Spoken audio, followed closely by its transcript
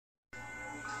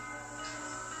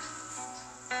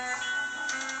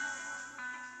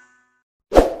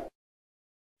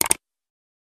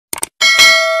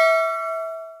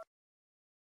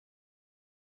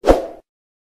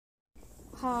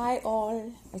Hi all,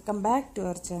 welcome back to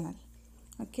our channel.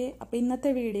 Okay, അപ്പോൾ ഇന്നത്തെ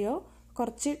video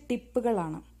കുറച്ച്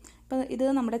ടിപ്പുകളാണ്. അപ്പോൾ ഇത്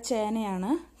നമ്മുടെ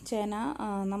ചേനയാണ്. ചേന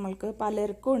നമ്മൾക്ക്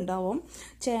പലർക്കും ഉണ്ടാവും.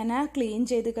 ചേന ക്ലീൻ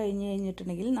ചെയ്ത്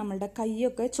കഴിഞ്ഞിട്ടുണ്ടെങ്കിൽ നമ്മളുടെ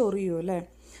കൈയൊക്കെ ചൊറിയും അല്ലേ.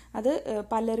 അത്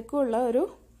പലർക്കും ഉള്ള ഒരു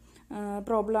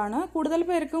പ്രോബ്ലമാണ്. കൂടുതൽ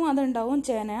പേർക്കും അതുണ്ടാവും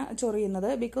ചേന ചൊറിയുന്നത്.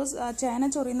 ബിക്കോസ് ചേന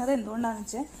ചൊറിയുന്നത് എന്തുകൊണ്ടാണെന്ന്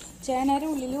വെച്ചാൽ ചേനയുടെ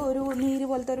ഉള്ളിൽ ഒരു നീര്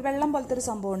പോലത്തെ ഒരു വെള്ളം പോലത്തെ ഒരു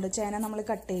സംഭവമുണ്ട് ചേന നമ്മൾ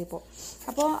കട്ട് ചെയ്യുമ്പോൾ.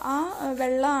 അപ്പോൾ ആ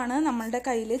വെള്ളമാണ് നമ്മളുടെ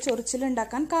കയ്യിൽ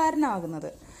ചൊറിച്ചിലുണ്ടാക്കാൻ കാരണമാകുന്നത്.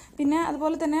 പിന്നെ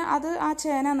അതുപോലെ തന്നെ ആ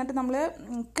ചേന എന്നിട്ട് നമ്മൾ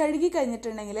കഴുകി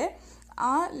കഴിഞ്ഞിട്ടുണ്ടെങ്കിൽ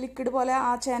ആ ലിക്വിഡ് പോലെ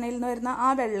ആ ചേനയിൽ നിന്ന് വരുന്ന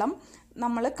ആ വെള്ളം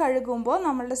നമ്മൾ കഴുകുമ്പോൾ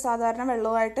നമ്മളുടെ സാധാരണ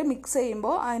വെള്ളവുമായിട്ട് മിക്സ്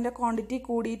ചെയ്യുമ്പോൾ അതിൻ്റെ ക്വാണ്ടിറ്റി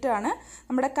കൂടിയിട്ടാണ്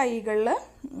നമ്മുടെ കൈകളിൽ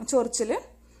ചൊറിച്ചിൽ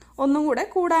ഒന്നും കൂടെ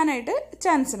കൂടാനായിട്ട്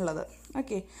ചാൻസ് ഉള്ളത്.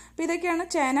 ഓക്കെ, അപ്പോൾ ഇതൊക്കെയാണ്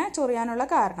ചേന ചൊറിയാനുള്ള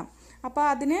കാരണം. അപ്പോൾ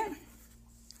അതിന്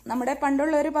നമ്മുടെ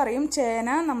പണ്ടുള്ളവർ പറയും ചേന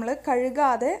നമ്മൾ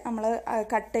കഴുകാതെ നമ്മൾ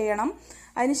കട്ട് ചെയ്യണം.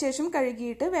 അതിനുശേഷം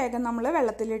കഴുകിയിട്ട് വേഗം നമ്മൾ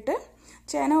വെള്ളത്തിലിട്ട്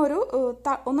ചേന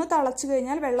ഒന്ന് തിളച്ച്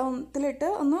കഴിഞ്ഞാൽ വെള്ളത്തിലിട്ട്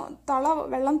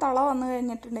വെള്ളം തള വന്നു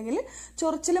കഴിഞ്ഞിട്ടുണ്ടെങ്കിൽ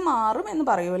ചൊറിച്ചിൽ മാറും എന്ന്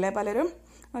പറയൂലേ പലരും.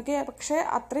 ഓക്കെ, പക്ഷേ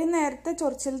അത്രയും നേരത്തെ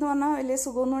ചൊറിച്ചിൽ എന്ന് പറഞ്ഞാൽ വലിയ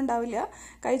സുഖമൊന്നും ഉണ്ടാവില്ല.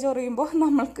 കൈ ചൊറിയുമ്പോൾ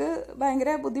നമ്മൾക്ക്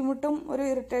ഭയങ്കര ബുദ്ധിമുട്ടും ഒരു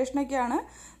ഇറിറ്റേഷനൊക്കെയാണ്.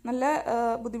 നല്ല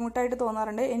ബുദ്ധിമുട്ടായിട്ട്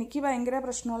തോന്നാറുണ്ട്. എനിക്ക് ഭയങ്കര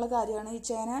പ്രശ്നമുള്ള കാര്യമാണ് ഈ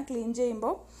ചേന ക്ലീൻ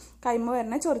ചെയ്യുമ്പോൾ കൈമ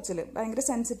വരുന്ന ചൊറിച്ചിൽ. ഭയങ്കര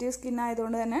സെൻസിറ്റീവ് സ്കിൻ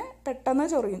ആയതുകൊണ്ട് തന്നെ പെട്ടെന്ന്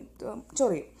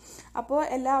ചൊറിയും. അപ്പോൾ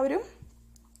എല്ലാവരും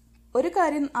ഒരു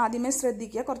കാര്യം ആദ്യമേ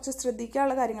ശ്രദ്ധിക്കുക. കുറച്ച്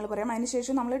ശ്രദ്ധിക്കാനുള്ള കാര്യങ്ങൾ പറയാം,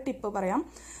 അതിനുശേഷം നമ്മൾ ടിപ്പ് പറയാം.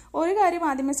 ഒരു കാര്യം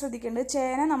ആദ്യമേ ശ്രദ്ധിക്കേണ്ടത്,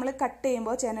 ചേന നമ്മൾ കട്ട്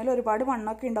ചെയ്യുമ്പോൾ ചേനയിൽ ഒരുപാട്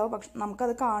മണ്ണൊക്കെ ഉണ്ടാവും. പക്ഷെ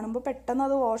നമുക്കത് കാണുമ്പോൾ പെട്ടെന്ന്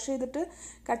അത് വാഷ് ചെയ്തിട്ട്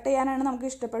കട്ട് ചെയ്യാനാണ് നമുക്ക്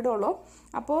ഇഷ്ടപ്പെടുള്ളൂ.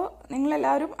 അപ്പോൾ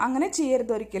നിങ്ങളെല്ലാവരും അങ്ങനെ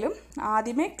ചെയ്യരുത് ഒരിക്കലും.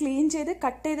 ആദ്യമേ ക്ലീൻ ചെയ്ത്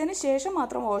കട്ട് ചെയ്തതിന് ശേഷം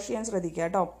മാത്രം വാഷ് ചെയ്യാൻ ശ്രദ്ധിക്കുക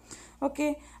കേട്ടോ. ഓക്കെ,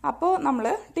 അപ്പോൾ നമ്മൾ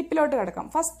ടിപ്പിലോട്ട് കിടക്കാം.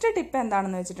 ഫസ്റ്റ് ടിപ്പ്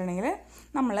എന്താണെന്ന് വെച്ചിട്ടുണ്ടെങ്കിൽ,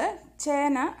 നമ്മൾ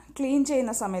ചേന ക്ലീൻ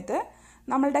ചെയ്യുന്ന സമയത്ത്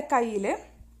നമ്മളുടെ കയ്യിൽ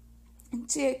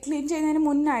ക്ലീൻ ചെയ്യുന്നതിന്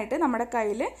മുന്നായിട്ട് നമ്മുടെ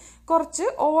കയ്യിൽ കുറച്ച്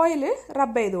ഓയിൽ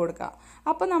റബ്ബ് ചെയ്ത് കൊടുക്കുക.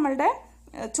 അപ്പോൾ നമ്മളുടെ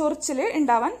ചൊറിച്ചിൽ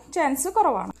ഉണ്ടാവാൻ ചാൻസ്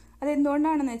കുറവാണ്.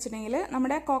 അതെന്തുകൊണ്ടാണെന്ന് വെച്ചിട്ടുണ്ടെങ്കിൽ,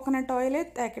 നമ്മുടെ കോക്കനട്ട് ഓയിൽ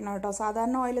തേക്കണം കേട്ടോ.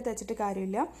 സാധാരണ ഓയിൽ തേച്ചിട്ട്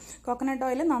കാര്യമില്ല. കോക്കനട്ട്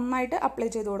ഓയിൽ നന്നായിട്ട് അപ്ലൈ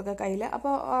ചെയ്ത് കൊടുക്കുക കയ്യിൽ.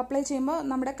 അപ്പോൾ അപ്ലൈ ചെയ്യുമ്പോൾ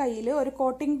നമ്മുടെ കയ്യിൽ ഒരു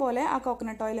കോട്ടിംഗ് പോലെ ആ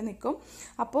കോക്കനട്ട് ഓയിൽ നിൽക്കും.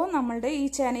 അപ്പോൾ നമ്മളുടെ ഈ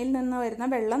ചേനയിൽ നിന്ന് വരുന്ന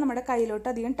വെള്ളം നമ്മുടെ കയ്യിലോട്ട്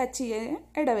അധികം ടച്ച് ചെയ്യാൻ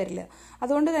ഇടവരില്ല.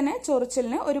 അതുകൊണ്ട് തന്നെ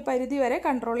ചൊറിച്ചിലിന് ഒരു പരിധി വരെ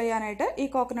കൺട്രോൾ ചെയ്യാനായിട്ട് ഈ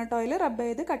കോക്കനട്ട് ഓയിൽ റബ്ബ്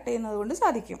ചെയ്ത് കട്ട് ചെയ്യുന്നത് കൊണ്ട്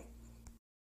സാധിക്കും.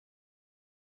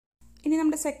 ഇനി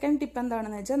നമ്മുടെ സെക്കൻഡ് ടിപ്പ്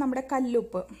എന്താണെന്ന് വെച്ചാൽ, നമ്മുടെ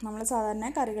കല്ലുപ്പ്, നമ്മൾ സാധാരണ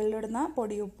കറികളിലിടുന്ന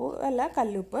പൊടിയുപ്പ് അല്ല,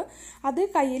 കല്ലുപ്പ്, അത്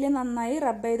കയ്യിൽ നന്നായി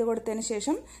റബ്ബ് ചെയ്ത് കൊടുത്തതിന്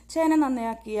ശേഷം ചേന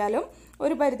നന്നാക്കിയാലും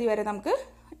ഒരു പരിധി വരെ നമുക്ക്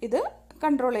ഇത്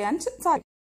കൺട്രോൾ ചെയ്യാൻ സാധിക്കും.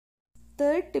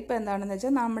 തേർഡ് ടിപ്പ് എന്താണെന്ന്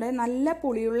വെച്ചാൽ, നമ്മുടെ നല്ല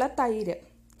പുളിയുള്ള തൈര്.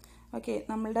 ഓക്കെ,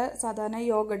 നമ്മളുടെ സാധാരണ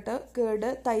യോഗട്ട്, കേട്,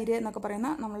 തൈര് എന്നൊക്കെ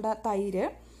പറയുന്ന നമ്മളുടെ തൈര്,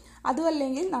 അതും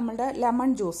അല്ലെങ്കിൽ നമ്മളുടെ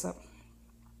ലെമൺ ജ്യൂസ്,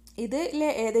 ഇതിൽ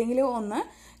ഏതെങ്കിലും ഒന്ന്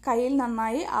കയ്യിൽ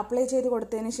നന്നായി അപ്ലൈ ചെയ്ത്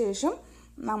കൊടുത്തതിന് ശേഷം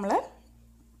നമ്മൾ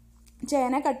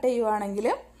ചേന കട്ട് ചെയ്യുവാണെങ്കിൽ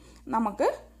നമുക്ക്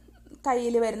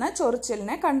കയ്യിൽ വരുന്ന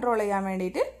ചൊറിച്ചിലിനെ കൺട്രോൾ ചെയ്യാൻ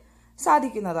വേണ്ടിയിട്ട്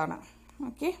സാധിക്കുന്നതാണ്.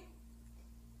 ഓക്കെ,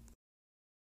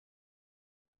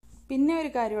 പിന്നെ ഒരു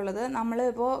കാര്യമുള്ളത്,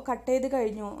 നമ്മളിപ്പോൾ കട്ട് ചെയ്ത്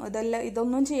കഴിഞ്ഞു,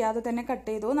 ഇതൊന്നും ചെയ്യാതെ തന്നെ കട്ട്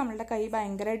ചെയ്തു, നമ്മളുടെ കൈ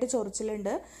ഭയങ്കരമായിട്ട്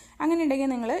ചൊറിച്ചിലുണ്ട്, അങ്ങനെ ഉണ്ടെങ്കിൽ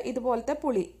നിങ്ങൾ ഇതുപോലത്തെ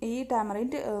പുളി, ഈ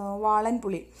ടാമറിൻഡ് വാളൻ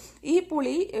പുളി, ഈ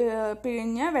പുളി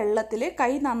പിഴിഞ്ഞ വെള്ളത്തിൽ കൈ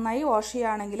നന്നായി വാഷ്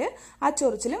ചെയ്യുകയാണെങ്കിൽ ആ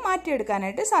ചൊറിച്ചിൽ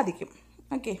മാറ്റിയെടുക്കാനായിട്ട് സാധിക്കും.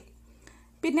 ഓക്കെ,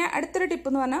 പിന്നെ അടുത്തൊരു ടിപ്പ്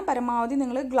എന്ന് പറഞ്ഞാൽ, പരമാവധി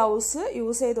നിങ്ങൾ ഗ്ലൗസ്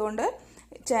യൂസ് ചെയ്തുകൊണ്ട്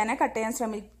ചേന കട്ട് ചെയ്യാൻ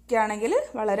ശ്രമിക്കുകയാണെങ്കിൽ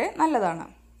വളരെ നല്ലതാണ്.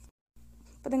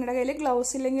 അപ്പോൾ നിങ്ങളുടെ കയ്യിൽ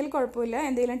ഗ്ലൗസ് ഇല്ലെങ്കിൽ കുഴപ്പമില്ല,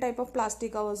 എന്തെങ്കിലും ടൈപ്പ് ഓഫ്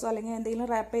പ്ലാസ്റ്റിക് കവേഴ്സോ അല്ലെങ്കിൽ എന്തെങ്കിലും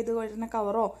റാപ്പ് ചെയ്ത് വരുന്ന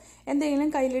കവറോ എന്തെങ്കിലും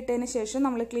കയ്യിലിട്ടതിന് ശേഷം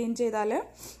നമ്മൾ ക്ലീൻ ചെയ്താൽ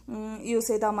യൂസ്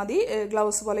ചെയ്താൽ മതി.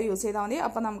 ഗ്ലൗസ് പോലെ യൂസ് ചെയ്താൽ മതി.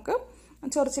 അപ്പോൾ നമുക്ക്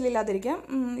ചൊറിച്ചിലില്ലാതിരിക്കാൻ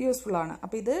യൂസ്ഫുള്ളാണ്.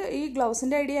 അപ്പോൾ ഈ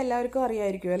ഗ്ലൗസിൻ്റെ ഐഡിയ എല്ലാവർക്കും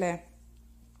അറിയാമായിരിക്കും അല്ലേ.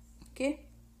 ഓക്കെ,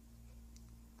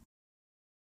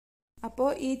 അപ്പോൾ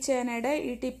ഈ ചേനയുടെ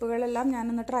ഈ ടിപ്പുകളെല്ലാം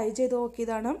ഞാനൊന്ന് ട്രൈ ചെയ്ത്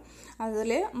നോക്കിയതാണ്.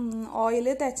 അതിൽ ഓയിൽ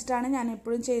തേച്ചിട്ടാണ് ഞാൻ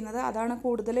എപ്പോഴും ചെയ്യുന്നത്. അതാണ്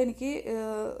കൂടുതൽ എനിക്ക്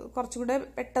കുറച്ചുകൂടെ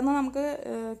പെട്ടെന്ന് നമുക്ക്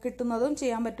കിട്ടുന്നതും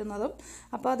ചെയ്യാൻ പറ്റുന്നതും.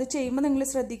 അപ്പോൾ അത് ചെയ്യുമ്പോൾ നിങ്ങൾ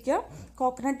ശ്രദ്ധിക്കുക,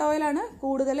 കോക്കനട്ട് ഓയിലാണ്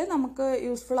കൂടുതൽ നമുക്ക്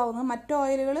യൂസ്ഫുൾ ആവുന്നത്. മറ്റു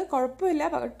ഓയിലുകൾ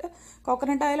കുഴപ്പമില്ല, ബട്ട്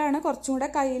കോക്കനട്ട് ഓയിലാണ് കുറച്ചും കൂടെ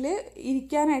കയ്യിൽ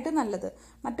ഇരിക്കാനായിട്ട് നല്ലത്.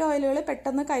 മറ്റു ഓയിലുകൾ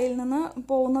പെട്ടെന്ന് കയ്യിൽ നിന്ന്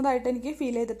പോകുന്നതായിട്ട് എനിക്ക്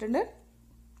ഫീൽ ചെയ്തിട്ടുണ്ട്.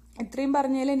 ഇത്രയും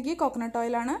പറഞ്ഞാൽ എനിക്ക് കോക്കനട്ട്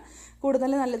ഓയിലാണ്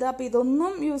കൂടുതൽ നല്ലത്. അപ്പോൾ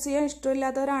ഇതൊന്നും യൂസ് ചെയ്യാൻ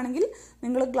ഇഷ്ടമില്ലാത്തവരാണെങ്കിൽ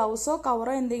നിങ്ങൾ ഗ്ലൗസോ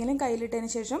കവറോ എന്തെങ്കിലും കയ്യിലിട്ടതിന്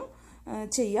ശേഷം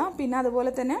ചെയ്യാം. പിന്നെ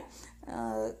അതുപോലെ തന്നെ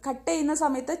കട്ട് ചെയ്യുന്ന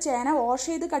സമയത്ത് ചേന വാഷ്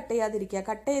ചെയ്ത് കട്ട് ചെയ്യാതിരിക്കുക.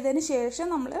 കട്ട് ചെയ്തതിന് ശേഷം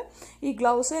നമ്മൾ ഈ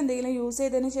ഗ്ലൗസോ എന്തെങ്കിലും യൂസ്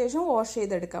ചെയ്തതിന് ശേഷം വാഷ്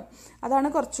ചെയ്തെടുക്കാം. അതാണ്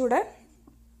കുറച്ചുകൂടെ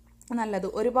നല്ലത്.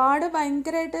 ഒരുപാട്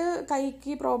ഭയങ്കരമായിട്ട്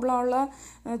കൈക്ക് പ്രോബ്ലം ഉള്ള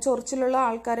ചൊറിച്ചിലുള്ള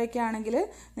ആൾക്കാരൊക്കെ ആണെങ്കിൽ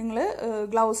നിങ്ങൾ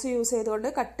ഗ്ലൗസ് യൂസ് ചെയ്തുകൊണ്ട്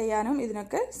കട്ട് ചെയ്യാനും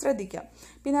ഇതിനൊക്കെ ശ്രദ്ധിക്കാം.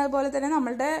 പിന്നെ അതുപോലെ തന്നെ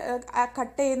നമ്മളുടെ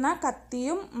കട്ട് ചെയ്യുന്ന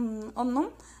കത്തിയും ഒന്നും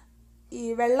ഈ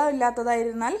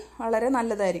വെള്ളമില്ലാത്തതായിരുന്നാൽ വളരെ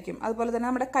നല്ലതായിരിക്കും. അതുപോലെ തന്നെ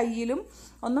നമ്മുടെ കയ്യിലും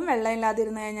ഒന്നും വെള്ളം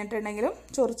ഇല്ലാതിരുന്ന് കഴിഞ്ഞിട്ടുണ്ടെങ്കിലും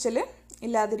ചൊറിച്ചിൽ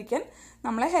ഇല്ലാതിരിക്കാൻ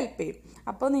നമ്മളെ ഹെൽപ്പ് ചെയ്യും.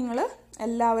 അപ്പോൾ നിങ്ങൾ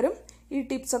എല്ലാവരും ഈ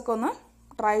ടിപ്സൊക്കെ ഒന്ന്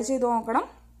ട്രൈ ചെയ്ത് നോക്കണം.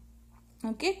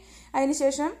 ഓക്കെ,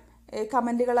 അതിനുശേഷം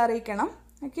കമൻറ്റുകൾ അറിയിക്കണം.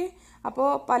 ഓക്കെ, അപ്പോൾ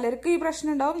പലർക്കും ഈ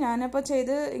പ്രശ്നം ഉണ്ടാവും. ഞാനിപ്പോൾ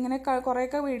ചെയ്ത് ഇങ്ങനെ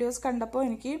കുറേയൊക്കെ വീഡിയോസ് കണ്ടപ്പോൾ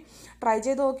എനിക്ക് ട്രൈ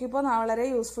ചെയ്ത് നോക്കിയപ്പോൾ വളരെ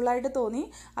യൂസ്ഫുള്ളായിട്ട് തോന്നി.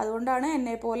 അതുകൊണ്ടാണ്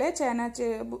എന്നെപ്പോലെ ചേന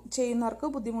ചെയ്യുന്നവർക്ക്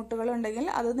ബുദ്ധിമുട്ടുകളുണ്ടെങ്കിൽ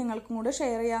അത് നിങ്ങൾക്കും കൂടെ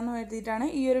ഷെയർ ചെയ്യാമെന്ന് കരുതിയിട്ടാണ്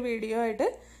ഈ ഒരു വീഡിയോ ആയിട്ട്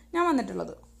ഞാൻ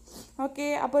വന്നിട്ടുള്ളത്. ഓക്കെ,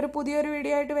 അപ്പോൾ ഒരു പുതിയൊരു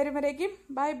വീഡിയോ ആയിട്ട് വരുമ്പോഴേക്കും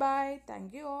bye bye.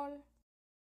 Thank you all.